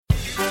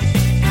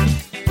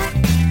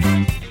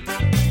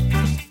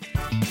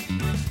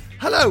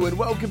Hello and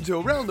welcome to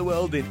Around the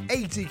World in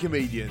 80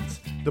 Comedians,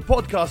 the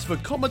podcast for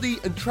comedy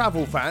and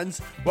travel fans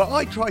where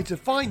I try to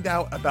find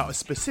out about a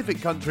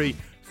specific country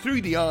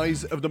through the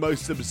eyes of the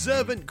most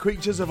observant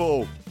creatures of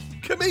all,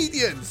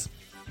 comedians.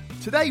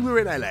 Today we're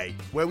in LA,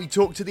 where we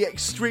talk to the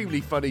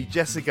extremely funny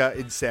Jessica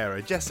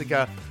Insera.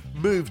 Jessica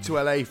moved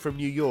to LA from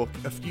New York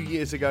a few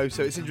years ago,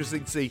 so it's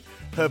interesting to see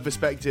her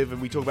perspective,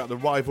 and we talk about the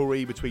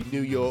rivalry between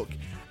New York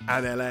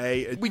and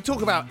LA. We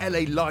talk about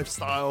LA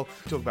lifestyle,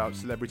 talk about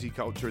celebrity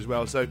culture as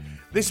well. So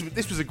this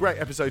was a great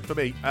episode for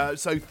me.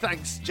 So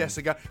thanks,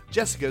 Jessica.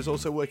 Jessica's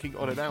also working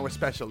on an hour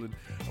special, and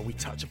we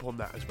touch upon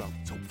that as well.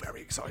 It's all very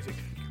exciting.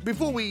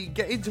 Before we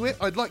get into it,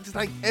 I'd like to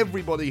thank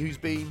everybody who's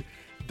been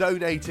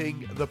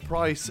donating the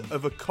price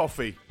of a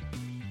coffee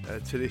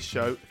to this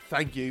show.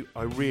 Thank you.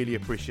 I really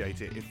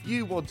appreciate it. If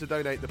you want to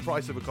donate the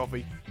price of a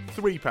coffee,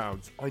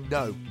 £3. I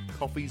know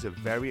coffees are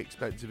very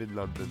expensive in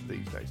London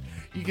these days.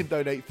 You can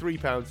donate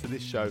 £3 to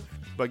this show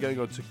by going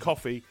on to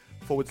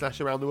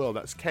coffee/around the world.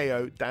 That's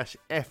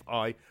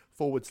ko-fi/around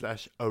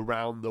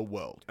the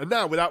world. And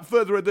now, without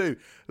further ado,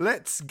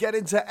 let's get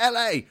into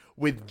LA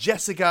with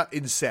Jessica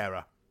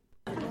Insera.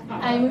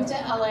 I moved to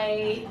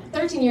LA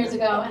 13 years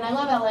ago, and I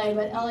love LA,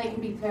 but LA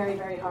can be very,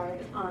 very hard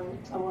on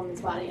a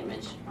woman's body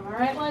image. Am I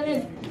right? Well, it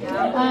is.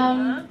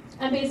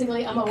 And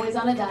basically, I'm always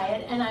on a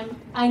diet, and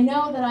I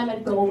know that I'm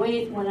at goal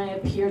weight when I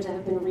appear to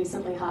have been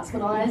recently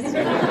hospitalized.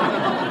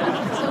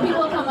 So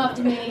people come up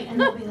to me, and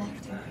they'll be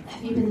like,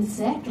 "Have you been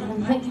sick?" And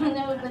I'm like,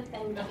 "No, but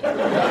thank you."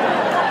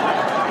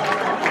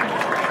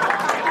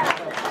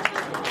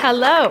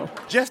 Hello.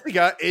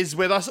 Jessica is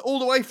with us all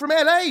the way from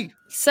LA.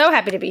 So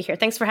happy to be here.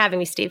 Thanks for having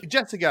me, Steve.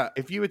 Jessica,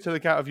 if you were to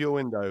look out of your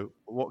window,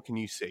 what can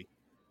you see?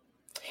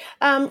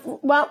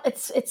 Well,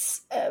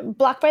 it's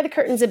blocked by the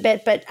curtains a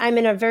bit, but I'm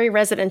in a very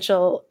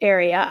residential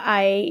area.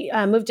 I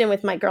moved in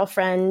with my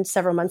girlfriend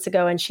several months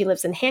ago, and she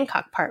lives in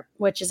Hancock Park,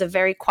 which is a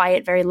very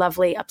quiet, very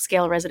lovely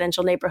upscale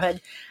residential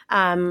neighborhood,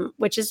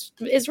 which is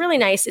really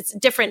nice. It's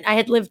different. I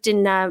had lived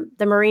in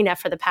the marina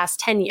for the past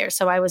 10 years,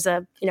 so I was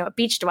a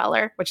beach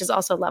dweller, which is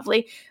also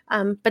lovely.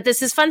 But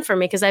this is fun for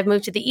me because I've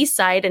moved to the east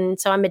side, and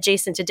so I'm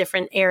adjacent to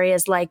different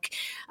areas like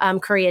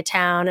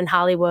Koreatown and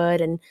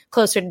Hollywood, and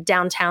closer to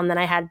downtown than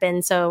I had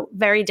been. So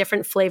very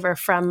different flavor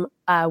from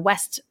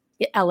West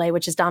LA,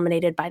 which is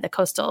dominated by the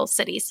coastal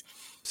cities.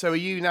 So are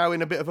you now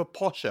in a bit of a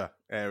posher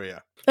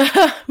area?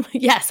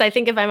 Yes, I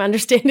think if I'm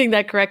understanding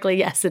that correctly,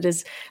 yes, it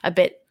is a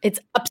bit, it's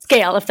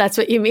upscale, if that's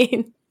what you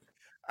mean.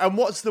 And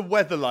what's the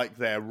weather like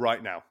there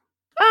right now?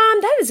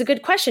 That is a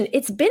good question.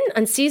 It's been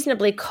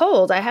unseasonably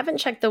cold. I haven't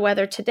checked the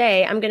weather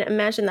today. I'm going to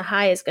imagine the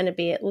high is going to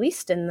be at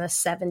least in the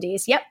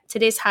 70s. Yep,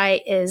 today's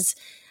high is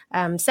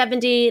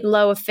 70,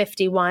 low of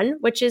 51,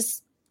 which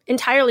is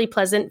entirely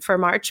pleasant for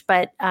March,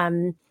 but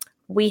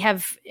we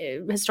have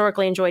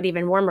historically enjoyed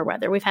even warmer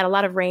weather. We've had a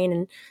lot of rain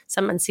and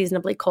some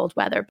unseasonably cold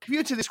weather. If you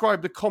were to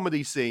describe the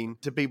comedy scene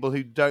to people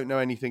who don't know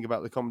anything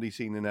about the comedy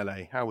scene in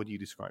LA, how would you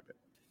describe it?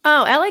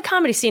 Oh, LA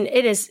comedy scene,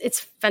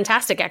 it's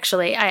fantastic,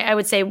 actually. I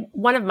would say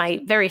one of my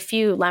very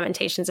few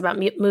lamentations about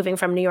moving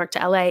from New York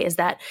to LA is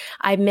that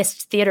I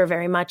missed theater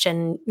very much,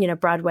 and,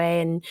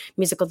 Broadway and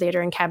musical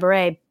theater and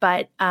cabaret.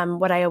 But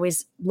what I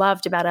always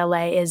loved about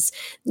LA is,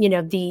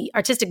 the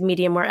artistic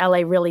medium where LA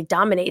really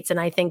dominates, and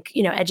I think,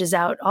 edges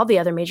out all the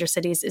other major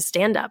cities is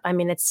stand-up. I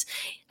mean, it's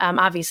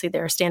obviously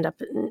there are stand-up,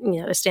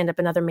 there's stand-up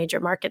in other major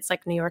markets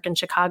like New York and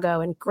Chicago,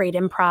 and great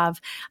improv.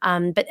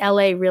 But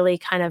LA really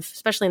kind of,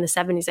 especially in the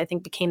 70s, I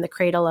think became the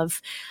cradle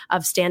of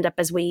stand-up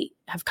as we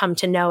have come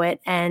to know it,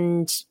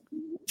 and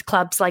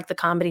clubs like the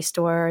Comedy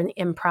Store and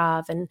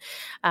Improv and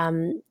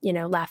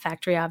Laugh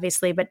Factory,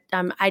 obviously. But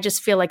I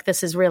just feel like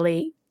this is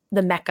really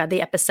the mecca,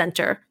 the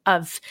epicenter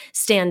of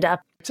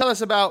stand-up. Tell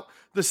us about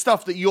the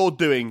stuff that you're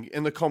doing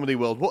in the comedy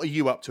world. What are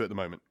you up to at the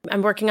moment?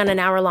 I'm working on an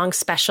hour-long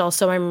special,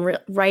 so I'm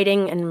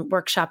writing and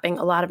workshopping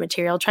a lot of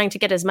material, trying to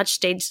get as much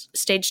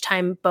stage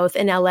time both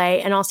in LA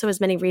and also as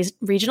many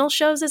regional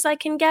shows as I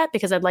can get,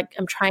 because I'm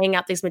trying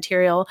out this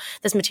material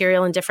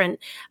in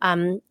different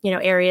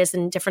areas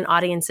and different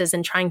audiences,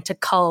 and trying to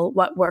cull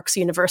what works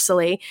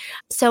universally.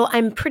 So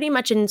I'm pretty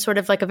much in sort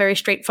of like a very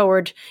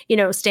straightforward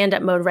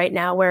stand-up mode right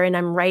now, wherein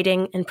I'm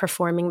writing and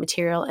performing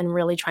material and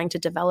really trying to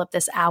develop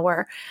this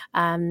hour.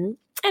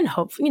 And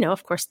hope,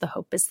 of course, the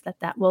hope is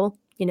that will,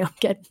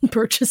 get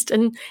purchased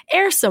and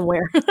air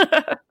somewhere.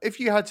 If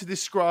you had to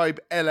describe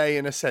LA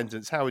in a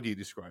sentence, how would you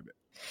describe it?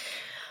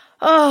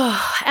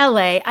 Oh,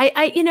 LA.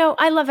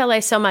 I love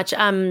LA so much.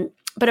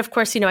 But of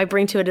course, I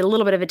bring to it a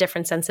little bit of a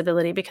different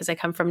sensibility because I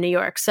come from New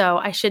York. So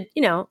I should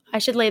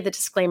lay the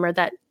disclaimer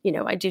that,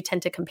 I do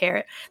tend to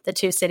compare the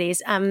two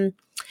cities.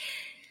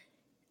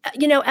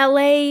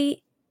 LA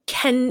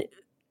can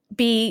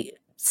be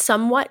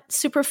somewhat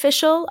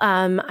superficial.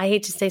 I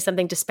hate to say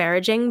something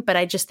disparaging, but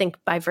I just think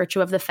by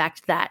virtue of the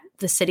fact that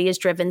the city is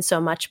driven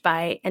so much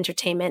by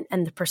entertainment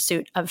and the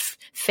pursuit of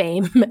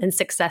fame and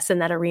success in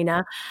that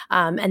arena,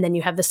 and then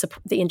you have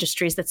the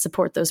industries that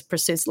support those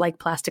pursuits, like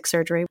plastic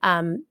surgery,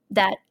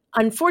 that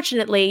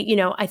unfortunately,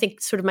 I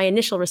think sort of my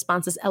initial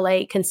response is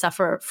LA can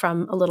suffer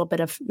from a little bit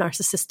of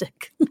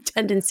narcissistic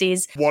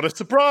tendencies. What a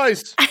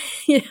surprise.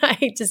 I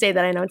hate to say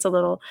that. I know it's a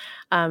little,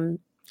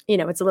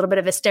 it's a little bit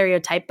of a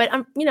stereotype, but,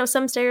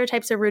 some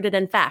stereotypes are rooted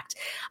in fact.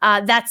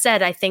 That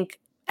said, I think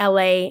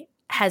LA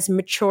has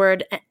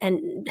matured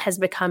and has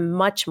become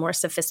much more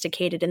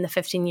sophisticated in the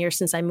 15 years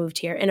since I moved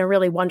here in a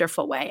really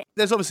wonderful way.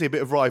 There's obviously a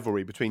bit of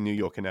rivalry between New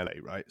York and LA,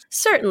 right?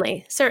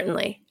 Certainly.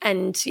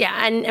 And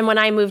and when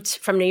I moved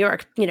from New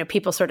York,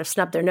 people sort of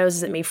snubbed their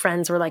noses at me.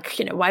 Friends were like,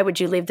 why would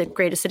you leave the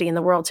greatest city in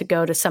the world to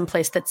go to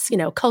someplace that's,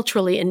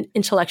 culturally and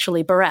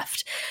intellectually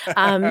bereft?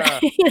 That's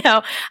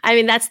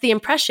the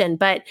impression.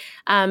 But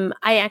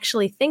I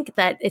actually think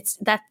that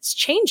that's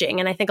changing.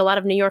 And I think a lot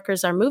of New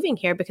Yorkers are moving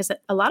here because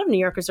a lot of New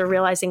Yorkers are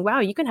realizing,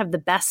 wow, you can have the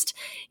best,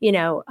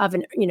 of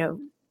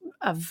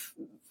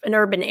an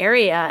urban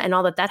area and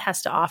all that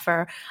has to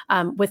offer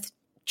with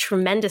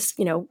tremendous,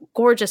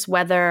 gorgeous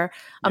weather,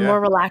 a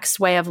more relaxed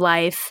way of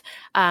life.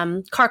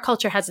 Car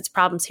culture has its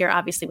problems here,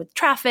 obviously, with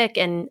traffic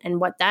and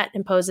what that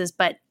imposes,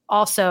 but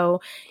also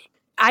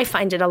I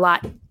find it a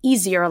lot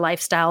easier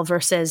lifestyle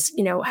versus,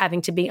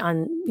 having to be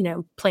on,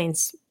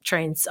 planes,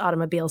 trains,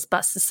 automobiles,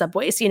 buses,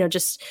 subways,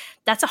 just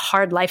that's a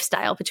hard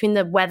lifestyle between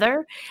the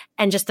weather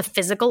and just the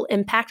physical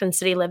impact on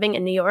city living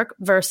in New York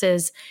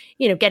versus,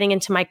 getting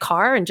into my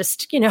car and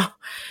just,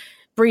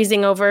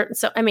 breezing over.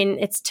 So,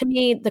 it's, to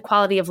me, the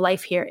quality of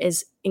life here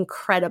is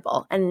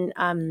incredible.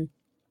 And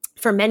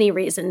for many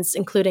reasons,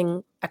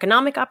 including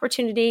economic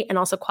opportunity and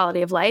also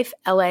quality of life,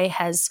 LA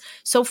has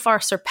so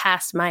far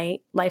surpassed my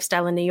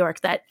lifestyle in New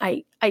York that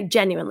I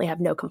genuinely have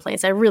no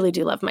complaints. I really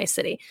do love my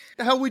city.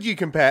 How would you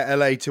compare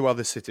LA to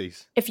other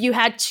cities? If you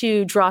had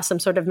to draw some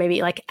sort of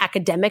maybe like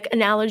academic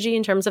analogy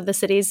in terms of the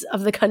cities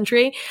of the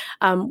country,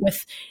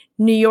 with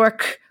New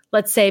York,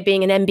 let's say,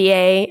 being an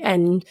MBA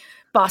and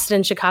Boston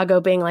and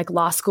Chicago being like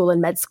law school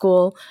and med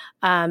school,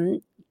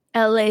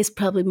 LA is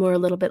probably more a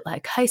little bit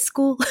like high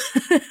school.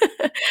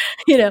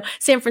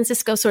 San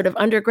Francisco sort of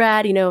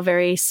undergrad,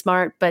 very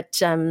smart,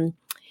 but,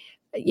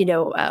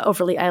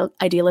 overly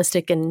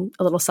idealistic and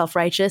a little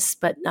self-righteous.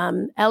 But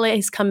LA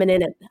is coming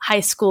in at high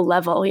school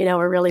level.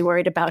 We're really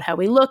worried about how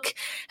we look,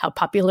 how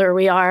popular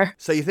we are.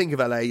 So you think of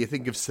LA, you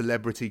think of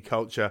celebrity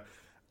culture,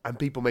 and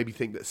people maybe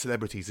think that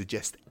celebrities are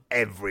just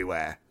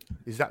everywhere.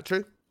 Is that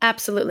true?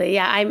 Absolutely.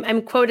 Yeah.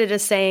 I'm quoted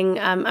as saying,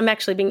 I'm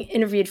actually being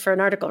interviewed for an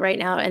article right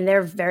now, and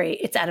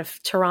it's out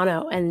of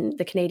Toronto, and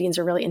the Canadians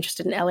are really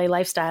interested in LA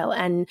lifestyle.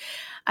 And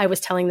I was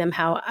telling them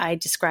how I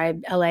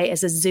describe LA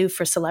as a zoo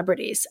for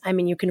celebrities.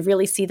 You can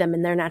really see them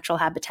in their natural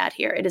habitat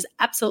here. It is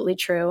absolutely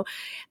true.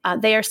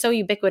 They are so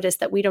ubiquitous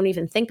that we don't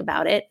even think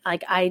about it.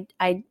 Like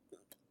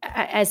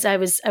as I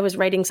was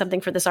writing something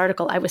for this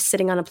article, I was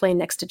sitting on a plane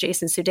next to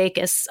Jason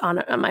Sudeikis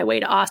on my way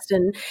to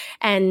Austin,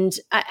 and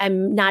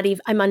I'm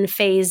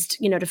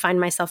unfazed, to find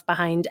myself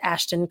behind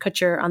Ashton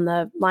Kutcher on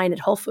the line at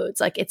Whole Foods.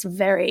 Like, it's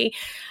very,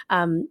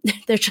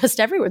 they're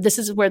just everywhere. This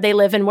is where they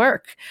live and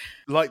work.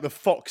 Like the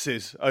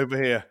foxes over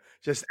here.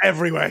 Just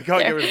everywhere.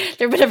 Can't get rid of them.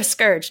 They're a bit of a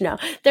scourge. No,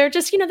 they're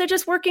just, they're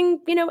just working,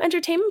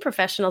 entertainment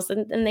professionals,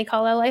 and they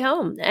call LA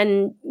home.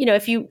 And,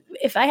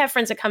 if I have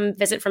friends that come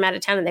visit from out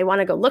of town and they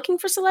want to go looking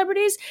for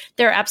celebrities,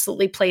 there are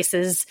absolutely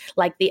places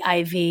like the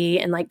Ivy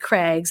and like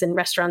Craig's and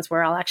restaurants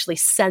where I'll actually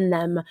send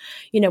them,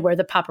 where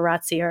the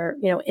paparazzi are,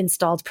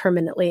 installed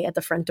permanently at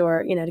the front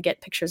door, to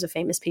get pictures of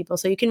famous people.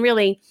 So you can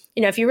really,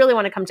 if you really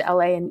want to come to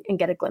LA and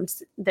get a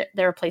glimpse,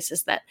 there are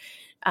places that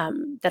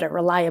are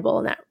reliable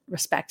in that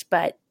respect.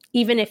 But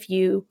even if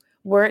you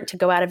weren't to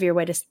go out of your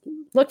way to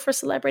look for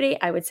celebrity,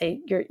 I would say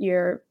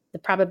the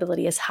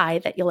probability is high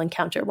that you'll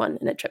encounter one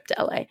in a trip to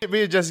LA.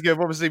 Me and Jessica have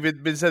obviously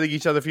been sending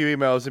each other a few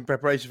emails in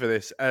preparation for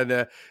this.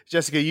 And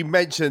Jessica, you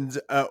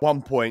mentioned at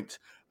one point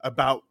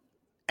about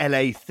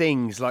LA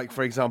things, like,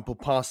 for example,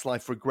 past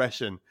life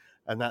regression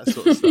and that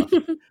sort of stuff.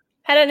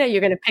 I don't know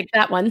you're going to pick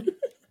that one.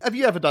 Have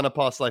you ever done a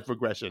past life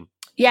regression?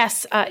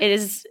 Yes, it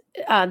is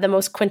the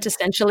most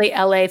quintessentially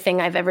LA thing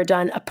I've ever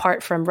done,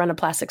 apart from run a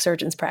plastic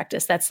surgeon's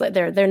practice. That's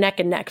they're neck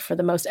and neck for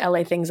the most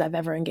LA things I've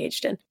ever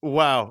engaged in.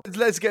 Wow.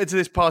 Let's get into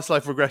this past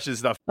life regression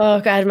stuff.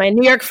 Oh, God, my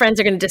New York friends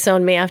are going to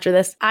disown me after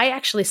this. I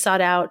actually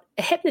sought out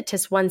a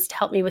hypnotist once to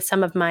help me with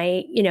some of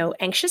my,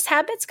 anxious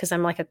habits, because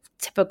I'm like a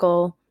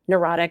typical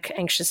neurotic,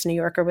 anxious New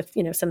Yorker with,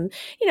 some,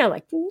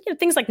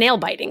 things like nail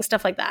biting,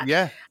 stuff like that.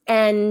 Yeah.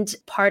 And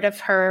part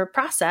of her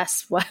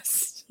process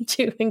was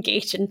to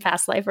engage in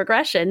past life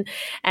regression.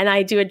 And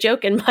I do a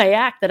joke in my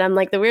act that I'm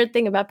like, the weird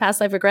thing about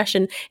past life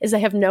regression is I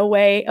have no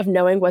way of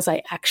knowing, was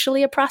I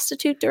actually a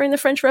prostitute during the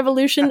French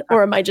Revolution,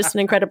 or am I just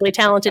an incredibly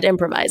talented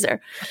improviser?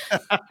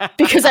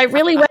 Because I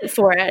really went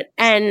for it.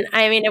 And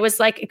it was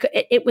like,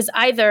 it was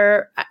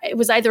either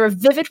a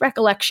vivid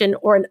recollection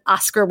or an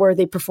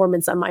Oscar-worthy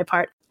performance on my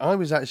part. I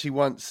was actually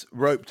once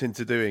roped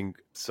into doing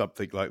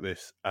something like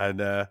this, and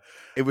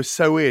it was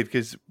so weird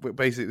because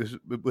basically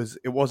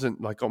it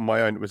wasn't like on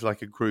my own. It was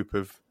like a group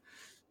of,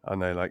 I don't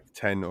know, like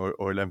 10 or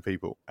 11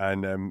 people,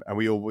 and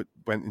we all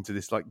went into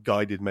this like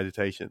guided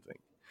meditation thing,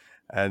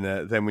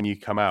 And then when you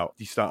come out,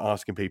 you start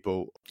asking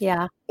people.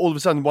 Yeah. All of a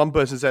sudden, one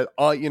person said,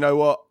 you know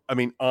what? I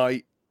mean,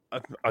 I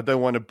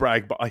don't want to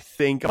brag, but I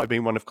think I've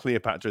been one of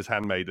Cleopatra's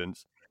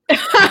handmaidens.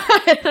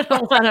 I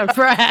don't want to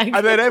brag.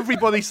 And then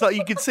everybody started,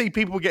 you could see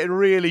people were getting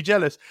really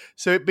jealous.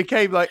 So it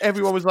became like,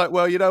 everyone was like,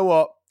 well, you know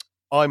what?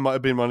 I might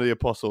have been one of the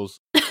apostles.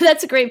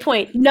 That's a great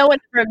point. No one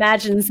ever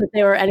imagines that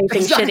they were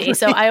anything shitty.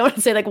 So I want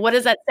to say, like, what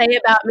does that say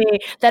about me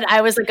that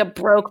I was like a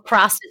broke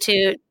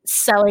prostitute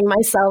selling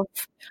myself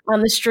on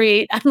the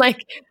street? I'm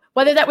like,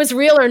 whether that was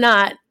real or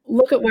not,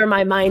 look at where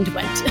my mind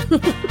went.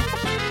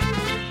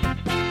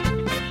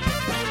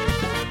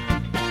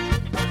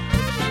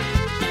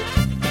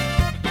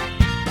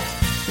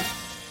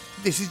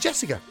 This is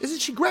Jessica. Isn't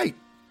she great?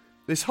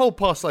 This whole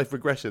past life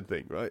regression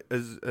thing, right,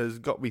 has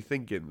got me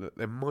thinking that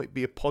there might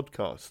be a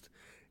podcast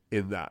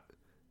in that.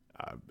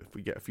 If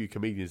we get a few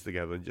comedians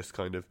together and just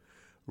kind of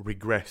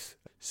regress,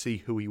 see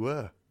who we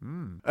were.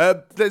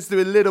 Let's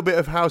do a little bit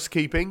of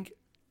housekeeping.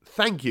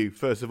 Thank you,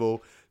 first of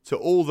all, to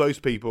all those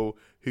people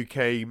who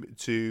came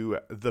to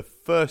the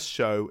first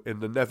show in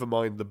the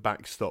Nevermind the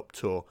Backstop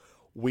tour.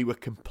 We were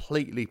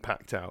completely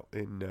packed out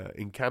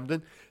in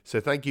Camden. So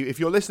thank you.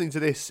 If you're listening to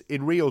this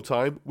in real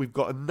time, we've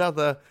got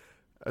another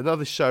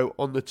show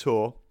on the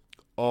tour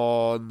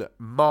on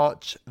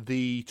March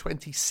the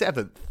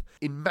 27th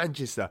in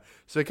Manchester.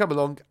 So come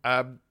along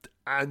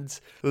and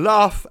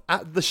laugh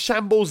at the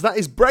shambles that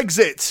is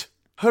Brexit.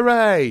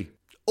 Hooray!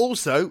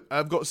 Also,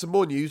 I've got some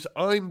more news.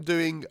 I'm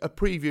doing a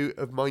preview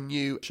of my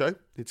new show.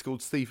 It's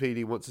called Steve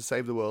Healy Wants to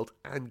Save the World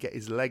and Get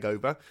His Leg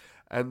Over.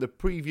 And the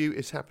preview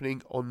is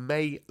happening on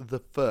May the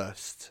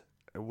 1st.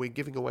 And we're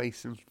giving away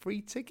some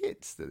free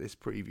tickets to this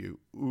preview.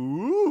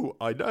 Ooh,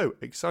 I know,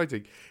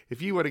 exciting.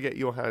 If you want to get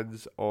your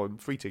hands on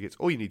free tickets,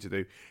 all you need to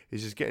do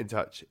is just get in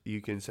touch.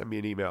 You can send me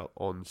an email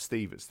on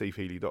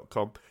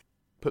steve@stevehealy.com.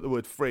 Put the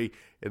word free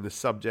in the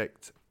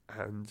subject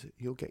and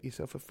you'll get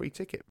yourself a free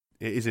ticket.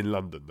 It is in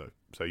London, though,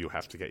 so you'll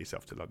have to get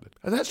yourself to London.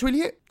 And that's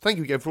really it. Thank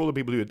you again for all the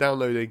people who are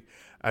downloading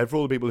and for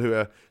all the people who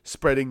are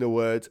spreading the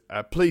word.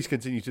 Please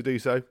continue to do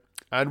so.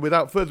 And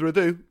without further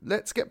ado,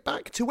 let's get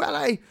back to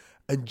LA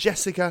and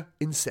Jessica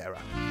in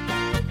Sarah.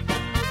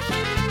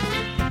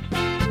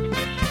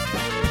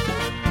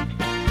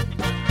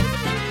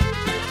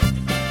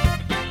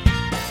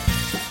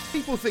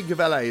 People think of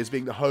LA as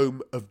being the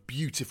home of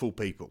beautiful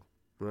people,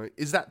 right?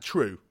 Is that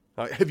true?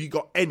 Like, have you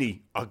got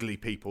any ugly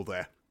people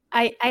there?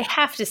 I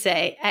have to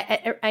say,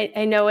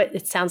 I know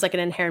it sounds like an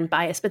inherent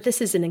bias, but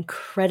this is an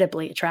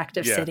incredibly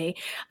attractive city.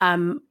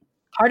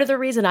 Part of the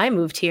reason I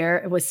moved here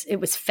it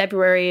was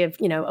February of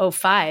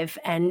 2005,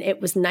 and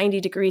it was 90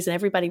 degrees, and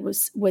everybody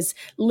was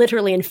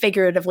literally and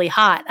figuratively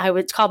hot. I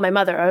would call my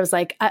mother. I was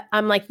like,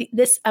 I'm like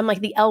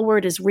the L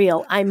word is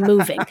real. I'm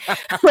moving.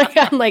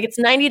 I'm like it's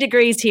 90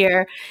 degrees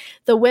here.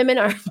 The women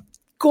are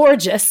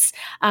gorgeous,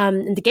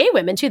 and the gay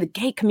women too. The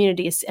gay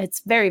community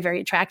it's very,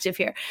 very attractive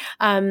here.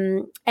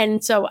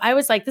 And so I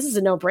was like, this is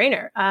a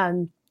no-brainer.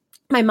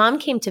 My mom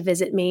came to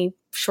visit me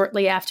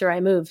shortly after I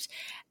moved,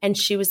 and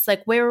she was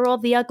like, where are all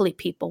the ugly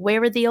people?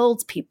 Where are the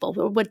old people?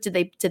 What did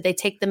they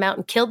take them out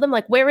and kill them?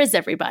 Like, where is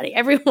everybody?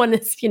 Everyone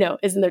is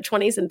in their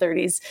 20s and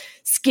 30s,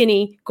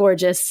 skinny,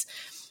 gorgeous.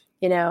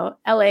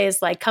 LA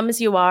is like, come as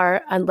you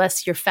are,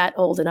 unless you're fat,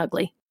 old, and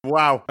ugly.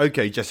 Wow.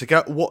 Okay,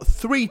 Jessica, what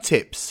 3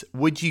 tips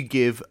would you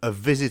give a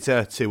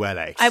visitor to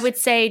LA? I would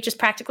say, just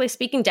practically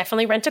speaking,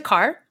 definitely rent a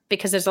car,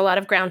 because there's a lot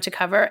of ground to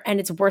cover, and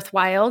it's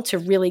worthwhile to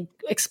really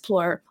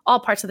explore all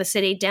parts of the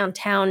city,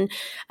 downtown,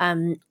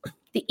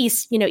 the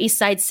east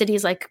side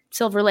cities like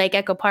Silver Lake,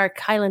 Echo Park,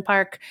 Highland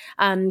Park,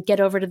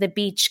 get over to the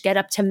beach, get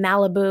up to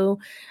Malibu,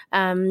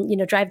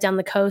 drive down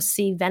the coast,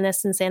 see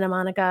Venice and Santa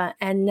Monica.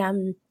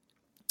 And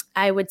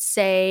I would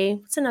say,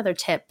 what's another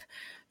tip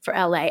for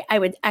LA? I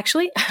would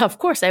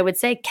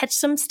say catch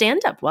some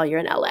stand-up while you're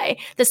in LA.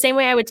 The same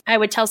way I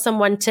would tell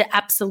someone to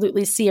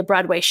absolutely see a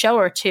Broadway show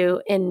or two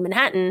in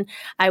Manhattan,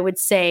 I would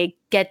say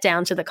get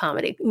down to the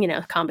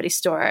comedy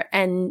store.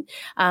 And,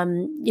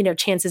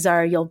 chances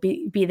are you'll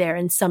be there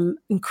and some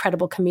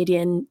incredible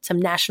comedian,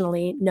 some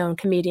nationally known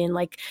comedian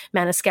like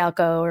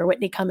Maniscalco or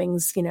Whitney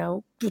Cummings,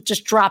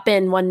 just drop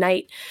in one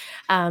night.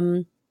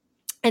 And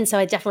so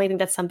I definitely think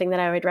that's something that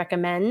I would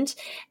recommend.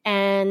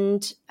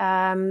 And,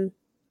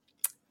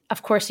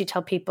 of course, you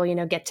tell people,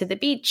 get to the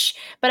beach,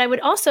 but I would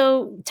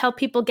also tell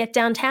people get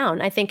downtown.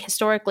 I think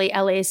historically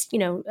LA's,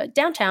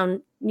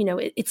 downtown,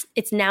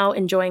 it's now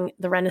enjoying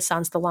the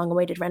renaissance, the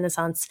long-awaited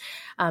renaissance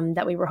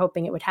that we were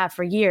hoping it would have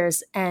for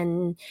years.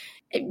 And,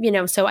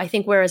 so I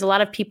think whereas a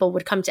lot of people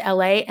would come to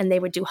LA and they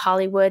would do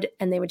Hollywood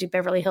and they would do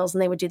Beverly Hills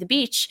and they would do the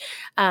beach,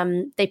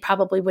 they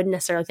probably wouldn't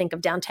necessarily think of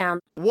downtown.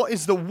 What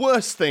is the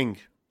worst thing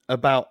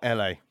about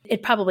LA?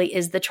 It probably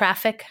is the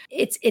traffic.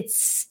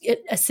 It's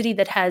a city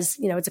that has,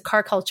 it's a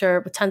car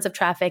culture with tons of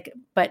traffic,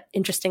 but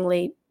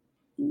interestingly,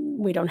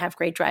 we don't have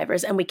great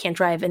drivers and we can't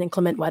drive in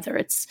inclement weather.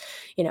 It's,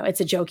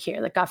 it's a joke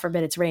here that God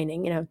forbid it's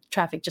raining,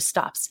 traffic just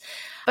stops.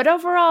 But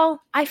overall,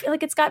 I feel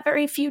like it's got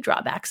very few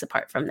drawbacks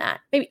apart from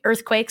that. Maybe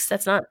earthquakes,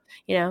 that's not,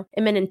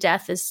 imminent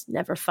death is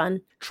never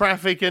fun.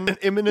 Traffic and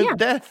imminent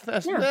death.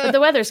 But the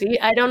weather's,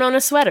 I don't own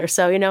a sweater,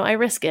 so, I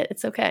risk it.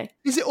 It's okay.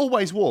 Is it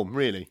always warm,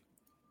 really?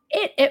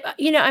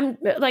 I'm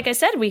like I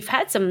said, we've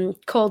had some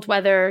cold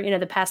weather,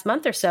 the past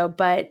month or so,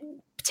 but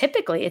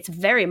typically it's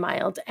very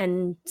mild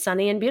and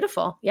sunny and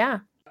beautiful. Yeah.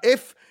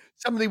 If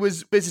somebody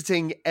was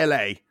visiting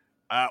LA,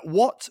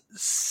 what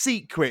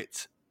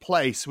secret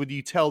place would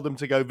you tell them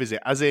to go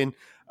visit? As in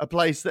a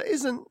place that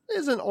isn't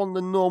on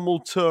the normal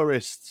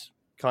tourist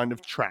kind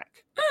of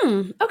track.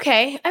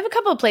 Okay. I have a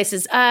couple of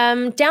places.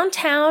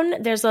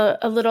 Downtown, there's a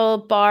little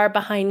bar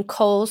behind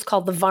Kohl's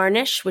called The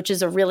Varnish, which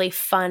is a really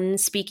fun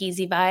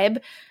speakeasy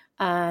vibe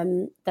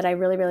that I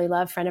really, really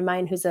love. A friend of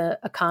mine who's a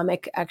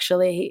comic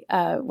actually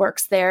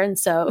works there. And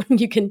so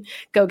you can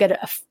go get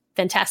a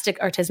fantastic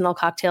artisanal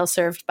cocktail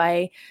served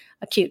by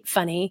a cute,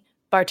 funny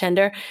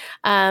bartender.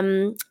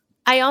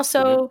 I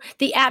also,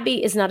 the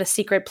Abbey is not a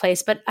secret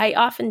place, but I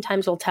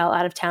oftentimes will tell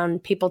out of town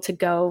people to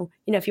go,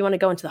 if you want to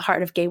go into the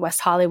heart of gay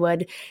West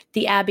Hollywood,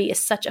 the Abbey is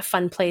such a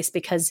fun place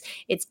because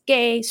it's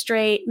gay,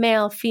 straight,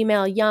 male,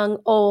 female, young,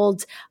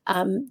 old.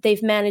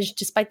 They've managed,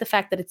 despite the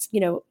fact that it's,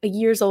 a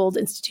years old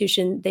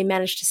institution, they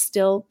managed to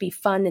still be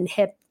fun and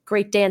hip,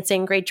 great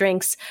dancing, great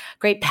drinks,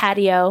 great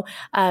patio.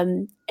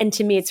 And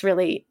to me, it's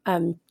really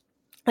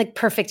like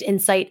perfect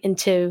insight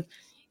into,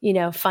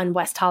 fun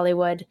West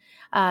Hollywood.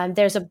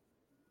 There's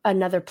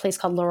another place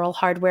called Laurel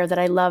Hardware that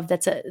I love.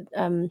 That's a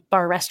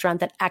bar restaurant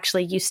that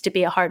actually used to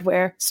be a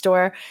hardware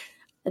store.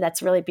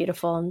 That's really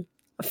beautiful and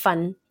a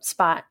fun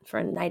spot for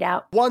a night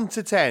out. 1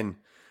 to 10,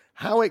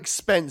 how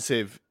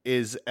expensive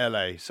is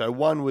LA? So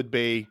 1 would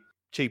be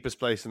cheapest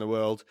place in the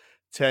world.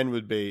 10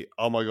 would be,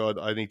 oh my God,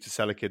 I need to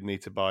sell a kid,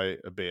 need to buy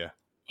a beer.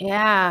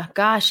 Yeah,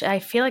 gosh, I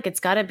feel like it's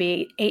got to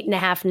be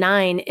 8.5,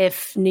 9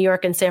 if New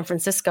York and San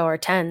Francisco are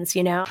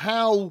 10s,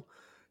 How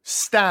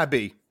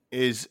stabby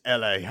is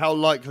LA? How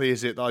likely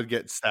is it that I'd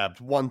get stabbed?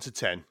 1 to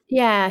 10.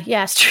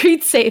 Yeah.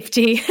 Street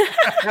safety.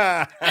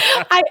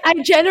 I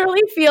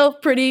generally feel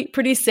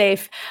pretty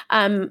safe.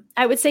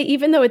 I would say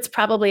even though it's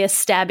probably as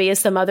stabby as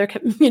some other,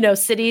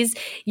 cities,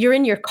 you're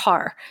in your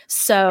car.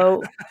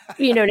 So,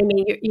 you know what I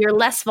mean? You're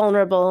less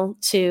vulnerable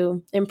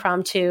to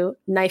impromptu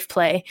knife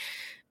play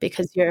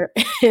because you're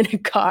in a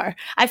car.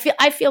 I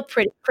feel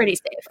pretty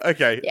safe.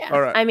 Okay. Yeah.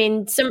 All right. I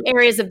mean, some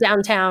areas of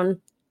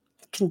downtown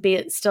can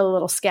be still a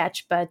little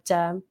sketch, but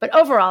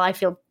overall, I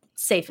feel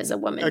safe as a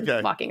woman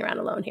walking around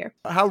alone here.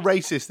 How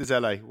racist is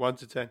LA? 1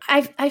 to 10.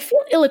 I feel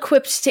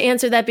ill-equipped to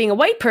answer that being a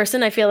white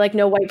person. I feel like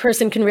no white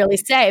person can really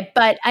say,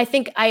 but I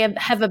think I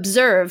have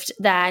observed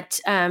that,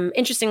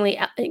 interestingly,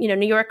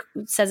 New York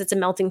says it's a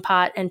melting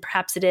pot, and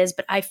perhaps it is,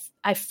 but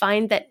I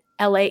find that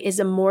LA is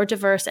a more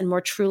diverse and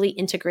more truly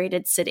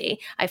integrated city.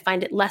 I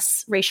find it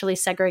less racially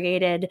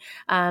segregated.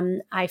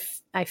 I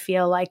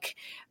feel like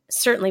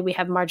certainly we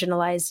have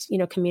marginalized,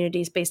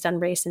 communities based on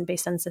race and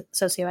based on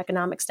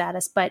socioeconomic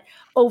status. But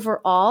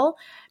overall,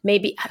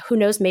 maybe, who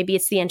knows, maybe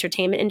it's the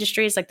entertainment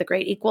industry is like the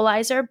great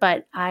equalizer.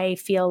 But I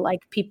feel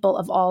like people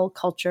of all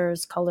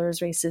cultures,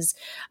 colors, races,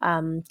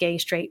 gay,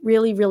 straight,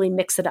 really, really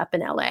mix it up in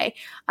LA.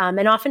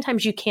 And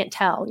oftentimes you can't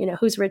tell,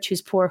 who's rich,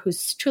 who's poor,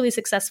 who's truly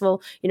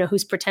successful,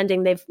 who's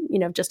pretending they've,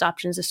 just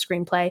options a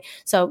screenplay.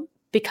 So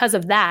because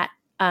of that,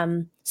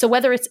 so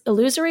whether it's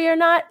illusory or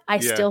not, I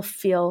still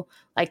feel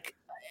like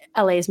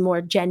LA is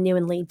more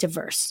genuinely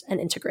diverse and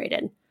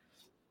integrated.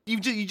 You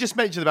just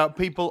mentioned about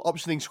people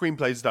optioning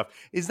screenplays and stuff.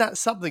 Is that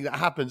something that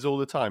happens all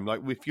the time? Like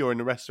if you're in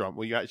a restaurant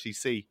where you actually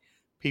see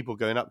people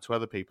going up to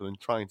other people and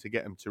trying to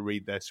get them to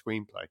read their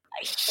screenplay?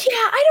 Yeah,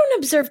 I don't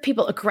observe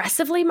people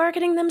aggressively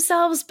marketing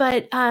themselves,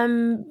 but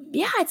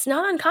it's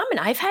not uncommon.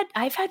 I've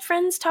had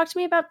friends talk to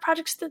me about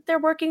projects that they're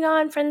working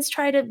on. Friends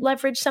try to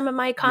leverage some of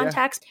my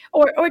contacts,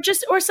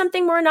 or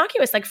something more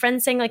innocuous, like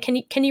friends saying, like,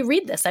 can you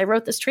read this? I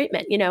wrote this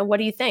treatment. What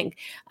do you think?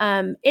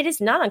 It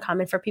is not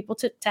uncommon for people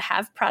to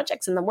have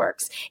projects in the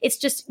works. It's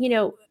just,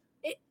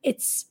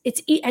 it's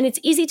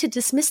easy to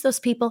dismiss those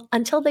people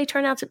until they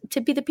turn out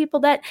to be the people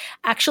that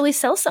actually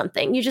sell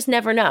something. You just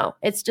never know.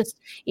 It's just,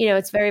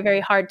 it's very, very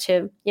hard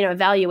to,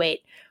 evaluate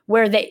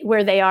where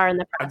they are in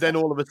the process. And then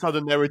all of a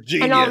sudden they're a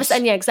genius. And all of a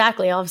sudden,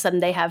 exactly. All of a sudden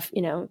they have,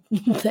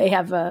 they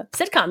have a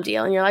sitcom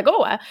deal, and you're like,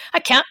 oh, I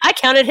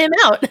counted him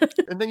out.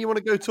 And then you want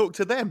to go talk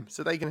to them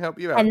so they can help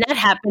you out. And that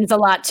happens a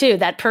lot too.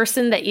 That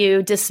person that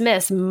you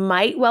dismiss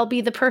might well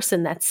be the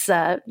person that's,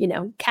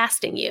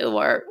 casting you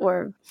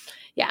or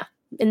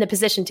in the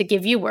position to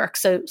give you work.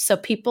 So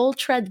people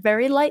tread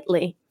very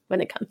lightly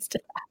when it comes to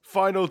that.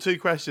 Final 2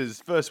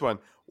 questions. First one,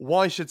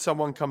 why should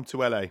someone come to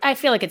LA? I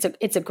feel like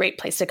it's a great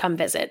place to come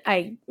visit.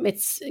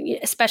 It's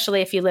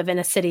especially if you live in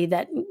a city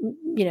that,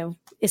 you know,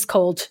 is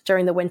cold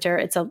during the winter.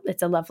 It's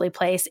a lovely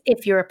place.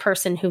 If you're a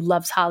person who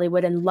loves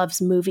Hollywood and loves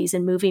movies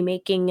and movie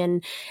making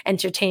and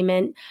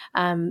entertainment,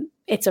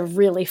 it's a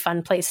really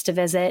fun place to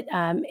visit.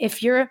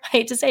 If you're, I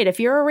hate to say it, if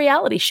you're a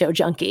reality show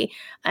junkie,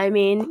 I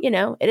mean, you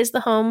know, it is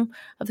the home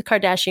of the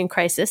Kardashian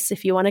crisis.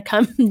 If you want to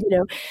come, you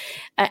know,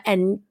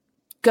 and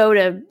go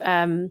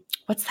to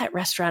what's that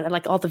restaurant?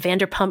 Like all the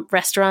Vanderpump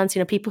restaurants, you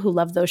know, people who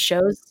love those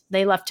shows,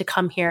 they love to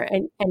come here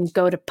and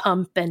go to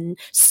Pump and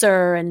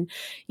Sir and,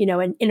 you know,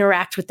 and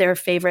interact with their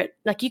favorite,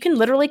 like you can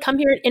literally come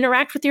here and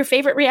interact with your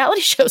favorite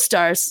reality show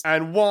stars.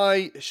 And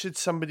why should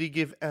somebody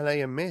give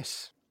LA a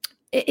miss?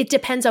 It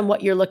depends on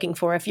what you're looking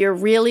for. If you're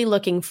really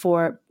looking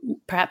for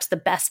perhaps the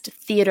best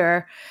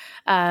theater,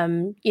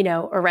 you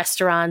know, or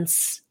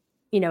restaurants,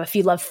 you know, if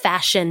you love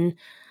fashion,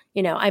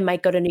 you know, I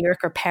might go to New York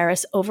or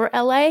Paris over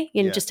LA.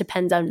 You know, it just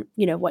depends on,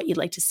 you know, what you'd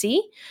like to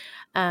see.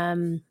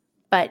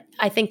 But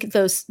I think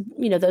those,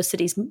 you know, those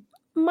cities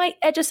might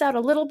edge us out a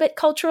little bit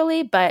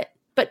culturally, but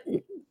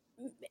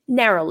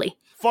narrowly.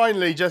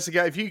 Finally,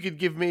 Jessica, if you could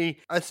give me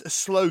a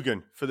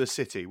slogan for the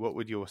city, what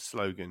would your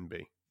slogan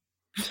be?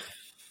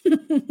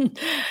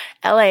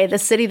 LA, the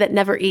city that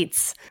never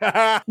eats.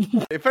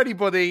 If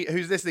anybody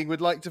who's listening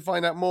would like to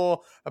find out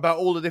more about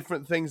all the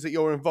different things that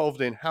you're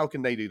involved in, how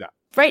can they do that?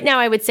 Right now,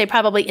 I would say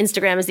probably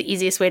Instagram is the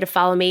easiest way to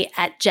follow me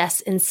at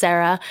Jess and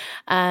Sarah.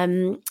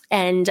 And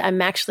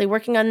I'm actually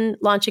working on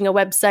launching a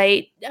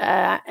website.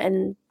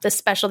 And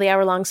the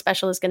hour-long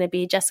special is going to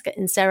be Jessica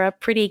and Sarah,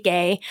 Pretty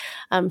Gay.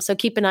 So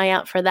keep an eye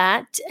out for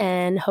that.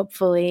 And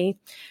hopefully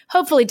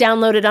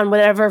download it on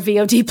whatever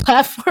VOD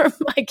platform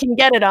I can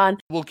get it on.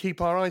 We'll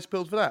keep our eyes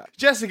peeled for that.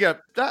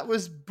 Jessica, that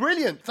was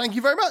brilliant. Thank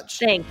you very much.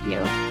 Thank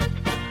you.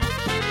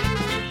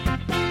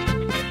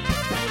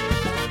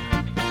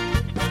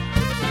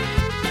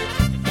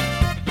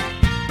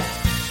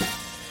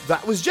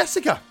 That was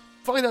Jessica.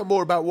 Find out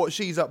more about what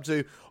she's up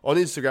to on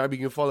Instagram. You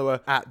can follow her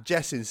at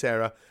Jess and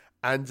Sarah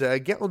and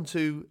get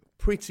onto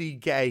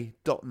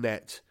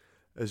prettygay.net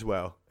as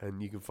well.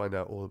 And you can find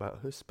out all about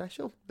her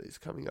special that is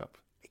coming up.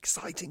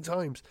 Exciting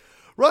times.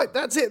 Right,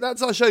 that's it.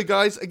 That's our show,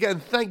 guys. Again,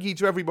 thank you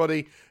to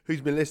everybody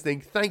who's been listening.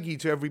 Thank you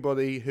to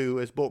everybody who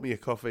has bought me a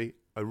coffee.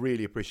 I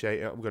really appreciate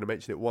it. I'm going to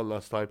mention it one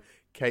last time.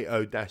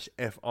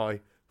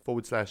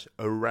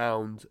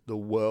 ko-fi/around the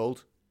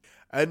world.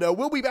 And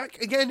we'll be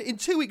back again in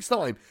 2 weeks'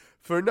 time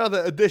for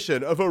another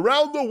edition of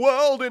Around the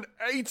World in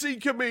 80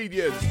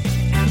 Comedians.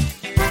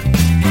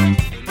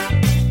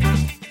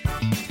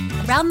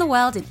 Around the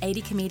World in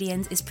 80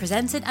 Comedians is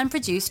presented and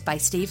produced by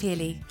Steve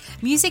Healy.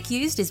 Music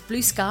used is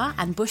Blue Scar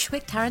and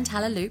Bushwick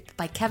Tarantella Loop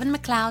by Kevin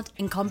MacLeod,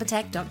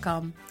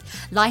 Incompetech.com.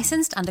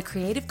 Licensed under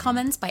Creative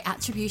Commons by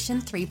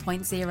Attribution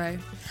 3.0.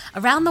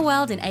 Around the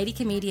World in 80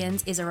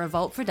 Comedians is a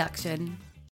Revolt production.